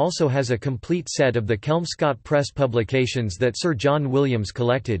library also has a complete set of the Kelmscott Press publications that Sir John Williams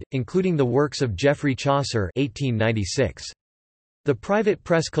collected, including the works of Geoffrey Chaucer 1896. The private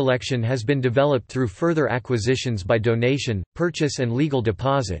press collection has been developed through further acquisitions by donation, purchase and legal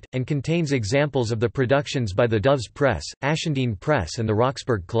deposit, and contains examples of the productions by the Doves Press, Ashendene Press and the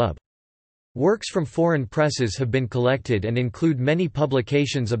Roxburgh Club. Works from foreign presses have been collected and include many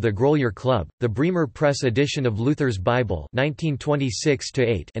publications of the Grolier Club, the Bremer Press edition of Luther's Bible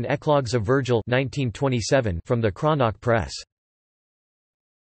 1926-8 and Eclogues of Virgil 1927 from the Cranach Press.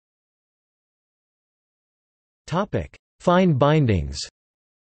 Fine bindings.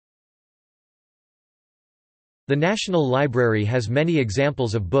 The National Library has many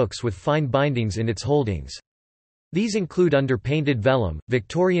examples of books with fine bindings in its holdings. These include underpainted vellum,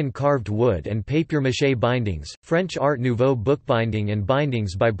 Victorian carved wood and papier-mâché bindings, French Art Nouveau bookbinding and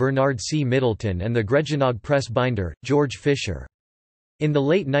bindings by Bernard C. Middleton and the Gregynog Press binder, George Fisher. In the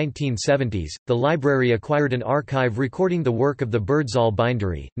late 1970s, the library acquired an archive recording the work of the Birdsall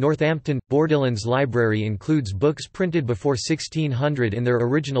Bindery. Northampton, Bourdillon's library includes books printed before 1600 in their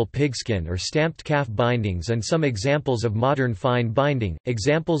original pigskin or stamped calf bindings and some examples of modern fine binding.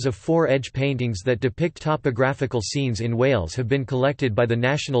 Examples of four-edge paintings that depict topographical scenes in Wales have been collected by the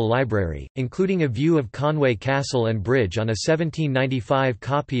National Library, including a view of Conway Castle and Bridge on a 1795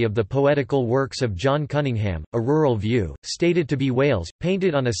 copy of the Poetical Works of John Cunningham, a rural view, stated to be Wales,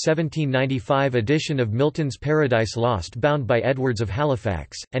 painted on a 1795 edition of Milton's Paradise Lost bound by Edwards of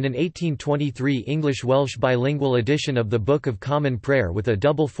Halifax, and an 1823 English-Welsh bilingual edition of the Book of Common Prayer with a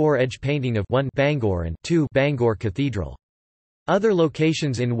double four-edge painting of 1 Bangor and 2 Bangor Cathedral. Other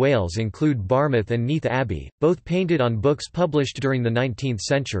locations in Wales include Barmouth and Neath Abbey, both painted on books published during the 19th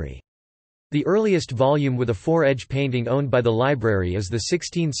century. The earliest volume with a four-edge painting owned by the library is the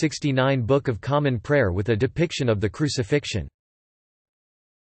 1669 Book of Common Prayer with a depiction of the Crucifixion.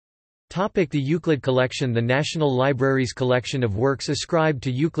 The Euclid Collection. The National Library's collection of works ascribed to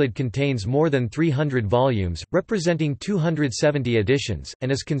Euclid contains more than 300 volumes, representing 270 editions,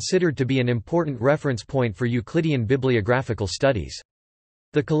 and is considered to be an important reference point for Euclidean bibliographical studies.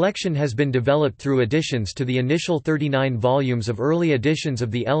 The collection has been developed through additions to the initial 39 volumes of early editions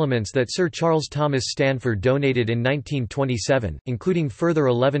of the Elements that Sir Charles Thomas Stanford donated in 1927, including further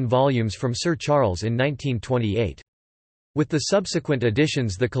 11 volumes from Sir Charles in 1928. With the subsequent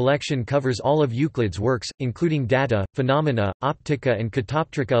editions, the collection covers all of Euclid's works, including Data, Phenomena, Optica and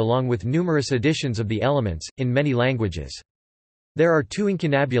Catoptrica, along with numerous editions of the Elements, in many languages. There are two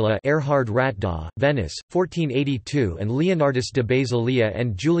Incunabula, Erhard Ratda, Venice, 1482, and Leonardus de Basilia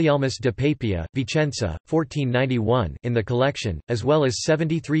and Gulielmus de Papia, Vicenza, 1491, in the collection, as well as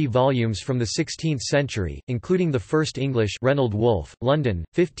 73 volumes from the 16th century, including the first English Reynold Wolf, London,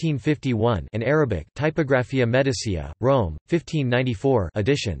 1551, and Arabic Typographia Medicia, Rome, 1594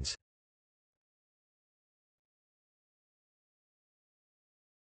 editions.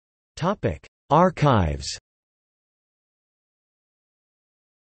 Archives.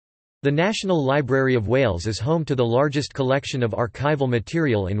 The National Library of Wales is home to the largest collection of archival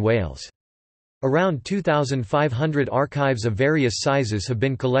material in Wales. Around 2,500 archives of various sizes have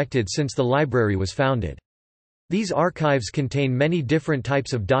been collected since the library was founded. These archives contain many different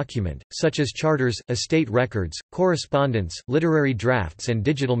types of document, such as charters, estate records, correspondence, literary drafts and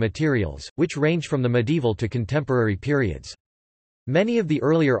digital materials, which range from the medieval to contemporary periods. Many of the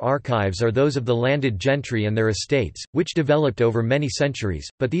earlier archives are those of the landed gentry and their estates, which developed over many centuries,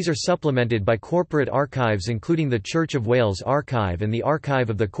 but these are supplemented by corporate archives including the Church of Wales Archive and the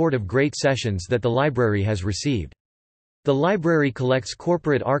Archive of the Court of Great Sessions that the library has received. The library collects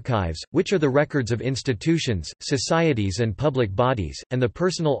corporate archives, which are the records of institutions, societies and public bodies, and the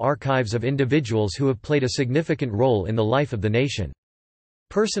personal archives of individuals who have played a significant role in the life of the nation.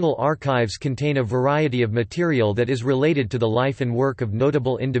 Personal archives contain a variety of material that is related to the life and work of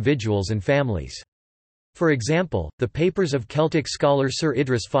notable individuals and families. For example, the papers of Celtic scholar Sir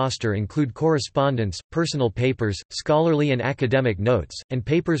Idris Foster include correspondence, personal papers, scholarly and academic notes, and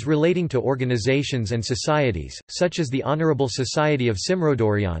papers relating to organisations and societies, such as the Honourable Society of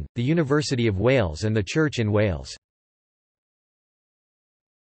Cymrodorion, the University of Wales and the Church in Wales.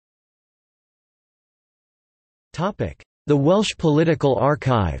 The Welsh Political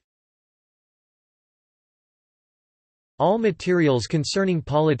Archive. All materials concerning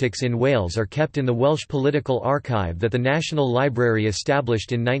politics in Wales are kept in the Welsh Political Archive that the National Library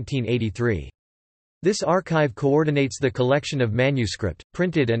established in 1983. This archive coordinates the collection of manuscript,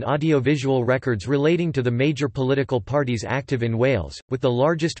 printed and audiovisual records relating to the major political parties active in Wales, with the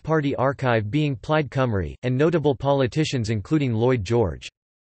largest party archive being Plaid Cymru, and notable politicians including Lloyd George.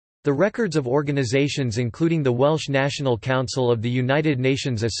 The records of organisations including the Welsh National Council of the United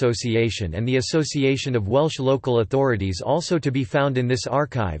Nations Association and the Association of Welsh Local Authorities also to be found in this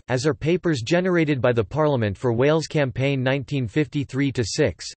archive, as are papers generated by the Parliament for Wales Campaign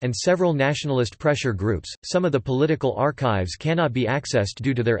 1953-6, and several nationalist pressure groups. Some of the political archives cannot be accessed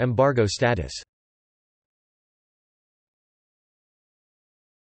due to their embargo status.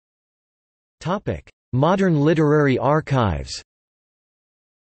 Modern literary archives.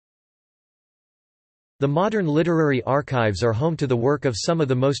 The modern literary archives are home to the work of some of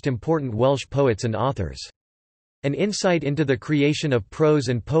the most important Welsh poets and authors. An insight into the creation of prose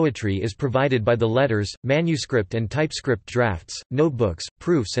and poetry is provided by the letters, manuscript and typescript drafts, notebooks,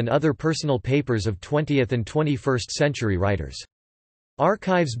 proofs and other personal papers of 20th and 21st century writers.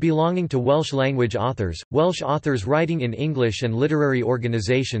 Archives belonging to Welsh-language authors, Welsh authors writing in English and literary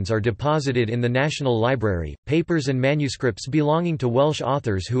organisations are deposited in the National Library. Papers and manuscripts belonging to Welsh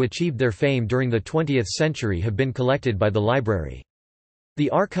authors who achieved their fame during the 20th century have been collected by the library. The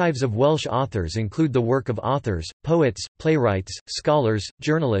archives of Welsh authors include the work of authors, poets, playwrights, scholars,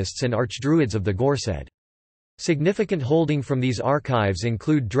 journalists and archdruids of the Gorsedd. Significant holding from these archives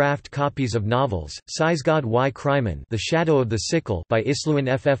include draft copies of novels, Sysgod y Cryman, The Shadow of the Sickle by Islwyn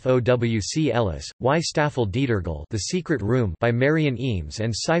Ffowc Ellis, Y Staffel Dietergol, The Secret Room by Marian Eames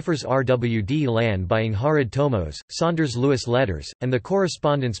and Ciphers Rwd Lan by Angharad Tomos, Saunders Lewis Letters, and the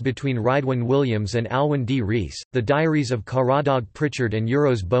correspondence between Rhydwen Williams and Alwyn D. Rees, The Diaries of Caradog Pritchard and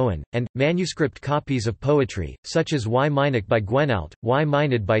Euros Bowen, and manuscript copies of poetry, such as Y Mynach by Gwenallt, Y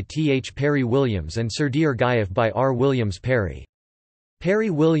Myned by T. H. Parry Williams and Sir Dear Gaiaf by R. Williams Parry. Parry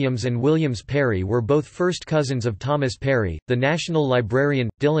Williams and Williams Parry were both first cousins of Thomas Parry. The national librarian,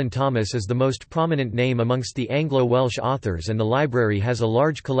 Dylan Thomas, is the most prominent name amongst the Anglo-Welsh authors and the library has a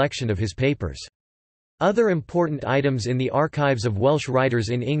large collection of his papers. Other important items in the archives of Welsh writers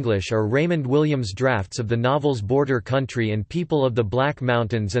in English are Raymond Williams' drafts of the novels Border Country and People of the Black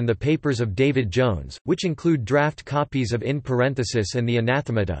Mountains and the papers of David Jones, which include draft copies of In Parenthesis and the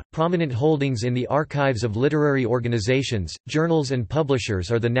Anathemata. Prominent holdings in the archives of literary organisations, journals and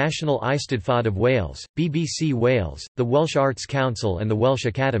publishers are the National Eisteddfod of Wales, BBC Wales, the Welsh Arts Council and the Welsh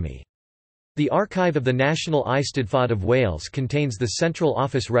Academy. The archive of the National Eisteddfod of Wales contains the Central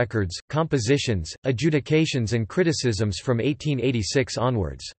Office records, compositions, adjudications and criticisms from 1886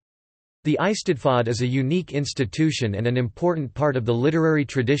 onwards. The Eisteddfod is a unique institution and an important part of the literary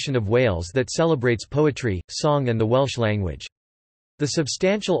tradition of Wales that celebrates poetry, song and the Welsh language. The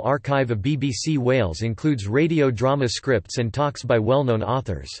substantial archive of BBC Wales includes radio drama scripts and talks by well-known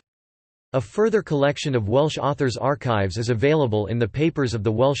authors. A further collection of Welsh authors' archives is available in the papers of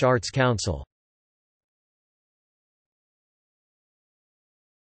the Welsh Arts Council.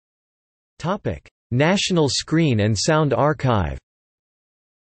 National Screen and Sound Archive.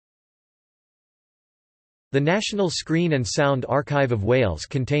 The National Screen and Sound Archive of Wales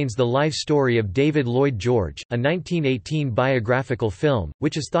contains the life story of David Lloyd George, a 1918 biographical film,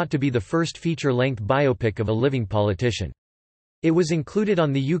 which is thought to be the first feature-length biopic of a living politician. It was included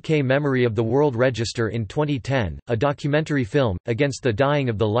on the UK Memory of the World Register in 2010. A documentary film, Against the Dying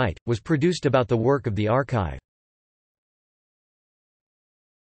of the Light, was produced about the work of the archive.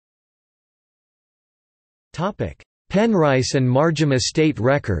 Penrice and Margam estate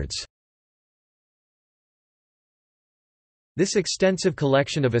records. This extensive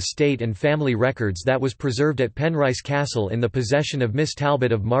collection of estate and family records that was preserved at Penrice Castle in the possession of Miss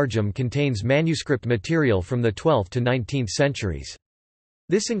Talbot of Margam contains manuscript material from the 12th to 19th centuries.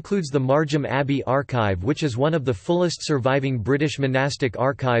 This includes the Margam Abbey Archive, which is one of the fullest surviving British monastic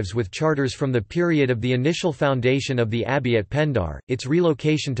archives with charters from the period of the initial foundation of the abbey at Pendar, its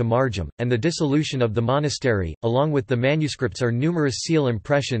relocation to Margam, and the dissolution of the monastery. Along with the manuscripts are numerous seal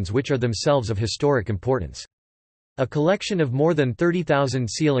impressions which are themselves of historic importance. A collection of more than 30,000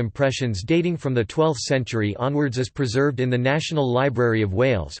 seal impressions dating from the 12th century onwards is preserved in the National Library of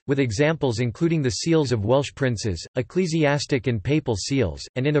Wales, with examples including the seals of Welsh princes, ecclesiastic and papal seals,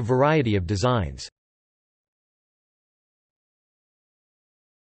 and in a variety of designs.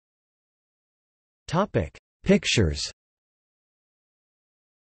 Pictures.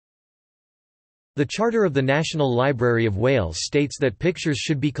 The Charter of the National Library of Wales states that pictures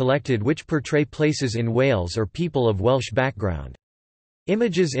should be collected which portray places in Wales or people of Welsh background.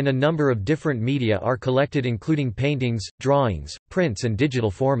 Images in a number of different media are collected, including paintings, drawings, prints and digital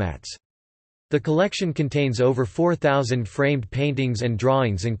formats. The collection contains over 4,000 framed paintings and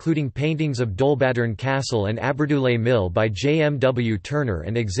drawings, including paintings of Dolbadern Castle and Aberdoule Mill by J. M. W. Turner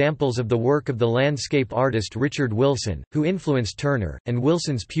and examples of the work of the landscape artist Richard Wilson, who influenced Turner, and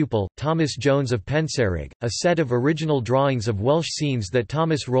Wilson's pupil, Thomas Jones of Pensarig, a set of original drawings of Welsh scenes that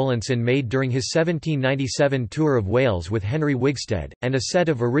Thomas Rowlandson made during his 1797 tour of Wales with Henry Wigstead, and a set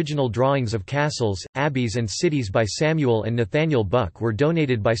of original drawings of castles, abbeys and cities by Samuel and Nathaniel Buck were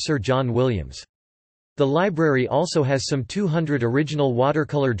donated by Sir John Williams. The library also has some 200 original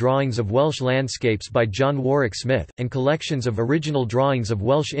watercolour drawings of Welsh landscapes by John Warwick Smith, and collections of original drawings of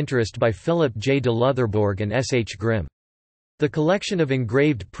Welsh interest by Philip J. de Loutherbourg and S. H. Grimm. The collection of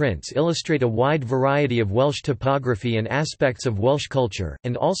engraved prints illustrate a wide variety of Welsh topography and aspects of Welsh culture,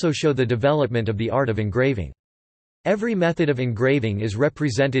 and also show the development of the art of engraving. Every method of engraving is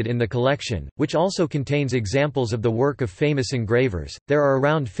represented in the collection, which also contains examples of the work of famous engravers. There are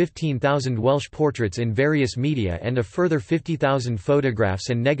around 15,000 Welsh portraits in various media and a further 50,000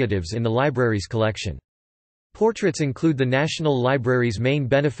 photographs and negatives in the library's collection. Portraits include the National Library's main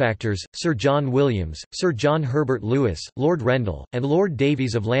benefactors, Sir John Williams, Sir John Herbert Lewis, Lord Rendell, and Lord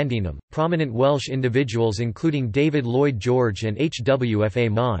Davies of Llandinam, prominent Welsh individuals including David Lloyd George and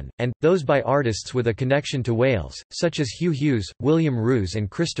HWFA Mann, and, those by artists with a connection to Wales, such as Hugh Hughes, William Ruse and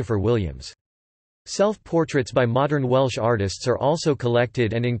Christopher Williams. Self-portraits by modern Welsh artists are also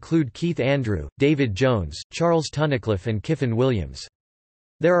collected and include Keith Andrew, David Jones, Charles Tunnicliffe and Kyffin Williams.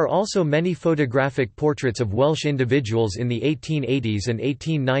 There are also many photographic portraits of Welsh individuals in the 1880s and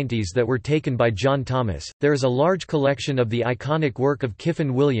 1890s that were taken by John Thomas. There is a large collection of the iconic work of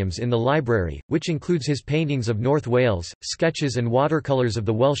Kyffin Williams in the library, which includes his paintings of North Wales, sketches and watercolours of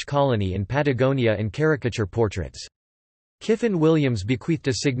the Welsh colony in Patagonia and caricature portraits. Kyffin Williams bequeathed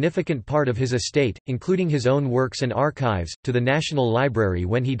a significant part of his estate, including his own works and archives, to the National Library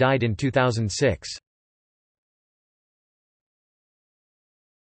when he died in 2006.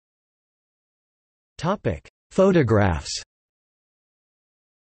 Photographs.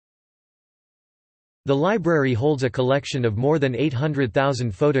 The library holds a collection of more than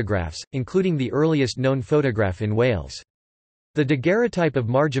 800,000 photographs, including the earliest known photograph in Wales. The daguerreotype of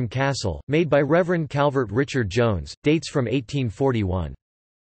Margam Castle, made by Reverend Calvert Richard Jones, dates from 1841.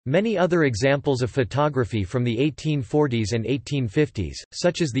 Many other examples of photography from the 1840s and 1850s,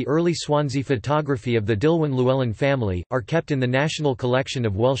 such as the early Swansea photography of the Dilwyn Llewellyn family, are kept in the National Collection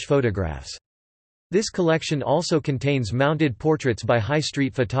of Welsh Photographs. This collection also contains mounted portraits by high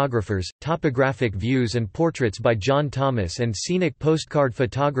street photographers, topographic views and portraits by John Thomas, and scenic postcard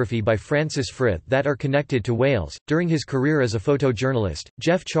photography by Francis Frith that are connected to Wales. During his career as a photojournalist,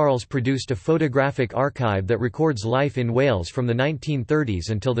 Jeff Charles produced a photographic archive that records life in Wales from the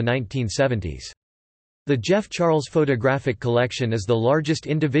 1930s until the 1970s. The Jeff Charles Photographic Collection is the largest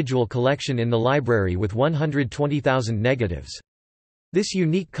individual collection in the library with 120,000 negatives. This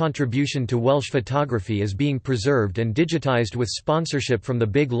unique contribution to Welsh photography is being preserved and digitized with sponsorship from the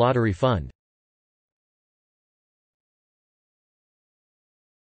Big Lottery Fund.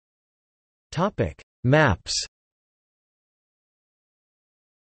 Maps.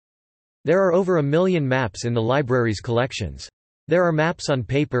 There are over 1 million maps in the library's collections. There are maps on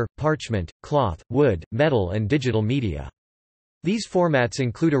paper, parchment, cloth, wood, metal and digital media. These formats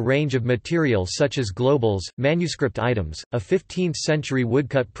include a range of materials such as globals, manuscript items, a 15th-century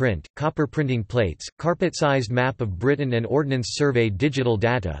woodcut print, copper printing plates, carpet-sized map of Britain and Ordnance Survey digital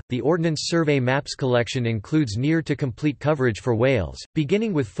data. The Ordnance Survey Maps collection includes near-to-complete coverage for Wales,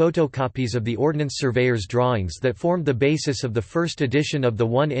 beginning with photocopies of the Ordnance Surveyor's drawings that formed the basis of the first edition of the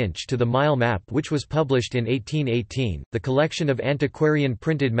 1-inch to the mile map, which was published in 1818. The collection of antiquarian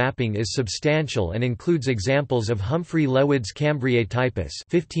printed mapping is substantial and includes examples of Humphrey Lewid's Cambriae Typus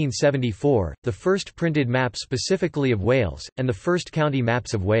 1574, the first printed map specifically of Wales, and the first county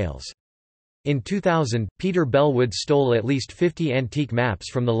maps of Wales. In 2000, Peter Bellwood stole at least 50 antique maps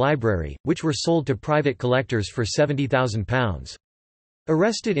from the library, which were sold to private collectors for £70,000.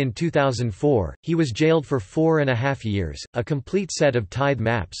 Arrested in 2004, he was jailed for 4.5 years. A complete set of tithe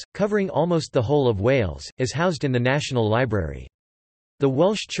maps, covering almost the whole of Wales, is housed in the National Library. The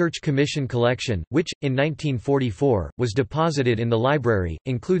Welsh Church Commission collection, which, in 1944, was deposited in the library,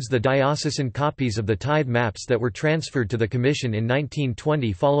 includes the diocesan copies of the tithe maps that were transferred to the Commission in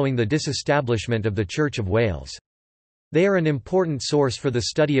 1920 following the disestablishment of the Church of Wales. They are an important source for the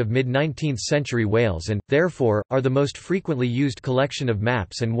study of mid-19th century Wales and, therefore, are the most frequently used collection of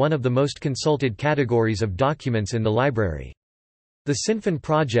maps and one of the most consulted categories of documents in the library. The Sinfin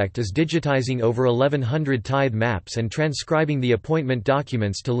project is digitizing over 1,100 tithe maps and transcribing the appointment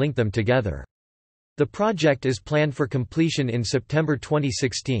documents to link them together. The project is planned for completion in September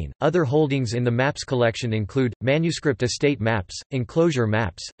 2016. Other holdings in the maps collection include manuscript estate maps, enclosure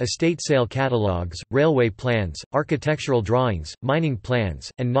maps, estate sale catalogues, railway plans, architectural drawings, mining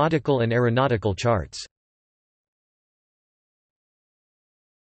plans, and nautical and aeronautical charts.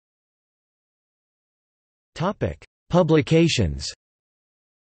 Topic: Publications.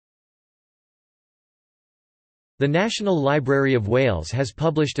 The National Library of Wales has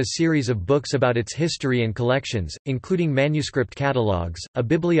published a series of books about its history and collections, including manuscript catalogues, a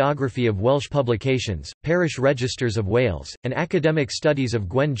bibliography of Welsh publications, parish registers of Wales, and academic studies of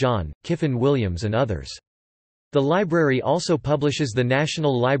Gwen John, Kyffin Williams and others. The library also publishes the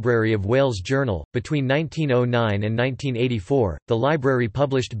National Library of Wales Journal. Between 1909 and 1984, the library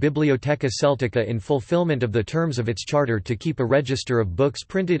published Bibliotheca Celtica in fulfillment of the terms of its charter to keep a register of books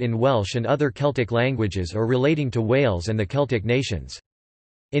printed in Welsh and other Celtic languages or relating to Wales and the Celtic nations.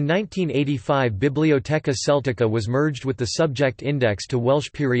 In 1985, Bibliotheca Celtica was merged with the subject index to Welsh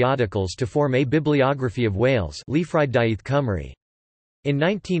periodicals to form a Bibliography of Wales. Líffraidd Cymru. In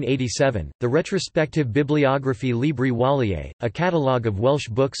 1987, the retrospective bibliography Libri Waliae, a catalogue of Welsh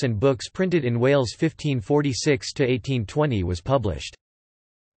books and books printed in Wales 1546–1820 was published.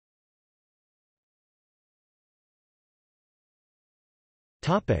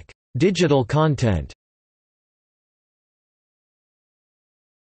 Digital content.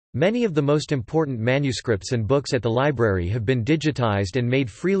 Many of the most important manuscripts and books at the library have been digitized and made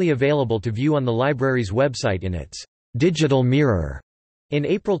freely available to view on the library's website in its Digital Mirror. In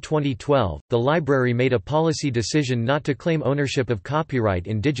April 2012, the library made a policy decision not to claim ownership of copyright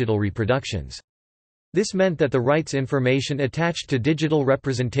in digital reproductions. This meant that the rights information attached to digital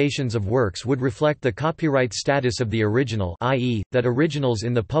representations of works would reflect the copyright status of the original, i.e., that originals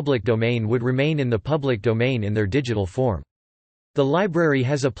in the public domain would remain in the public domain in their digital form. The library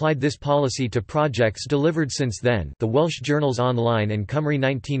has applied this policy to projects delivered since then, the Welsh Journals Online and Cymru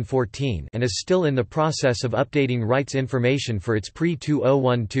 1914, and is still in the process of updating rights information for its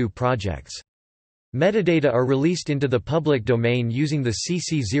pre-2012 projects. Metadata are released into the public domain using the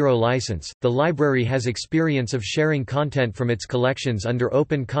CC0 license. The library has experience of sharing content from its collections under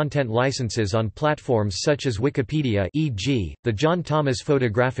open content licenses on platforms such as Wikipedia, e.g., the John Thomas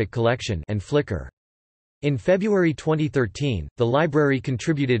Photographic Collection, and Flickr. In February 2013, the library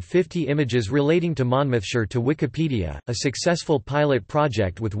contributed 50 images relating to Monmouthshire to Wikipedia, a successful pilot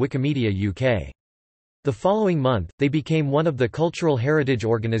project with Wikimedia UK. The following month, they became one of the cultural heritage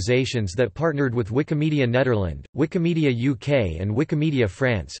organisations that partnered with Wikimedia Netherlands, Wikimedia UK and Wikimedia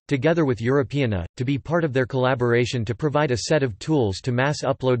France, together with Europeana, to be part of their collaboration to provide a set of tools to mass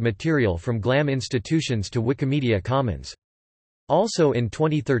upload material from GLAM institutions to Wikimedia Commons. Also in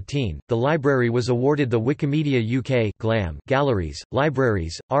 2013, the library was awarded the Wikimedia UK GLAM Galleries,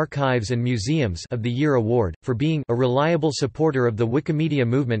 Libraries, Archives and Museums of the Year award, for being a reliable supporter of the Wikimedia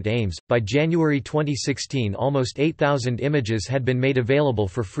movement aims. By January 2016, almost 8,000 images had been made available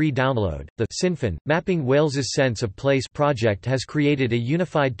for free download. The Sinfin, Mapping Wales's Sense of Place project has created a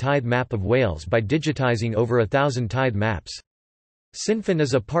unified tithe map of Wales by digitising over 1,000 tithe maps. Sinfin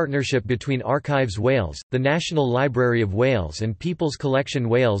is a partnership between Archives Wales, the National Library of Wales and People's Collection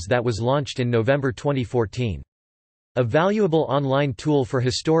Wales that was launched in November 2014. A valuable online tool for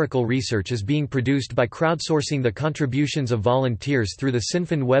historical research is being produced by crowdsourcing the contributions of volunteers through the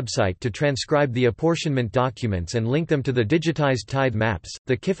Sinfin website to transcribe the apportionment documents and link them to the digitized tithe maps.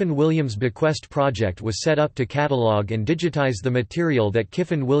 The Kyffin Williams Bequest project was set up to catalogue and digitize the material that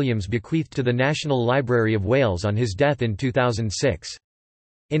Kyffin Williams bequeathed to the National Library of Wales on his death in 2006.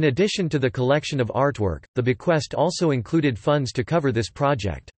 In addition to the collection of artwork, the bequest also included funds to cover this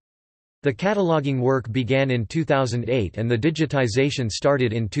project. The cataloging work began in 2008 and the digitization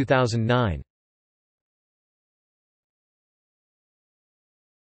started in 2009.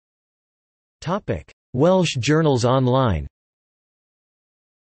 Welsh journals online.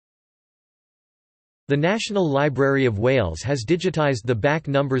 The National Library of Wales has digitised the back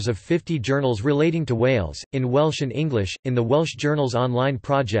numbers of 50 journals relating to Wales, in Welsh and English, in the Welsh Journals Online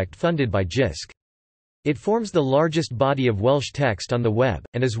project funded by JISC. It forms the largest body of Welsh text on the web,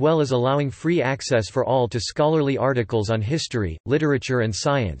 and as well as allowing free access for all to scholarly articles on history, literature and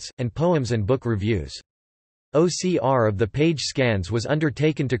science, and poems and book reviews. OCR of the page scans was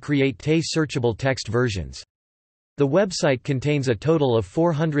undertaken to create Tay searchable text versions. The website contains a total of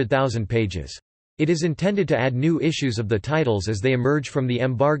 400,000 pages. It is intended to add new issues of the titles as they emerge from the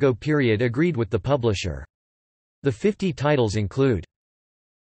embargo period agreed with the publisher. The 50 titles include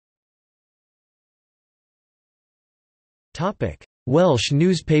Welsh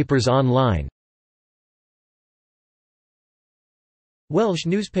newspapers online. Welsh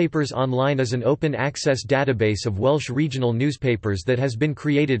Newspapers Online is an open-access database of Welsh regional newspapers that has been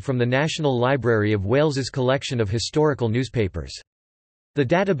created from the National Library of Wales's collection of historical newspapers. The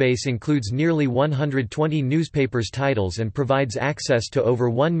database includes nearly 120 newspapers' titles and provides access to over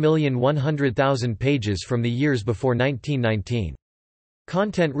 1,100,000 pages from the years before 1919.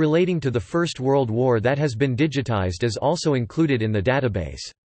 Content relating to the First World War that has been digitized is also included in the database.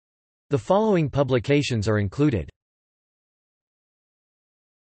 The following publications are included.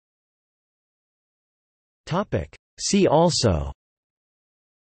 See also: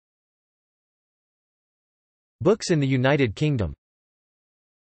 Books in the United Kingdom.